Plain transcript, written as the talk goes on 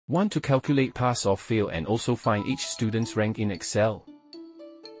Want to calculate pass or fail and also find each student's rank in Excel?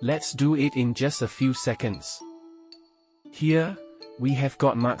 Let's do it in just a few seconds. Here, we have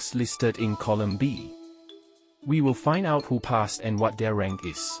got marks listed in column B. We will find out who passed and what their rank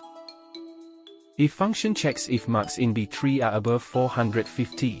is. If function checks if marks in B3 are above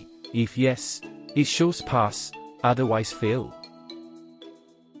 450, if yes, it shows pass, otherwise fail.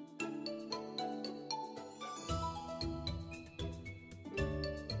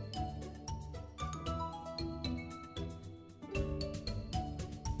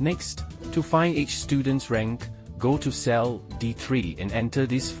 Next, to find each student's rank, go to cell D3 and enter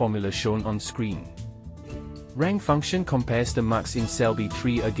this formula shown on screen. Rank function compares the marks in cell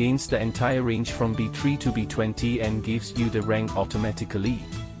B3 against the entire range from B3 to B20 and gives you the rank automatically.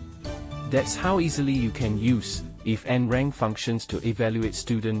 That's how easily you can use if and rank functions to evaluate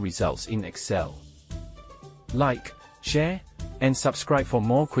student results in Excel. Like, share, and subscribe for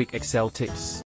more quick Excel tips.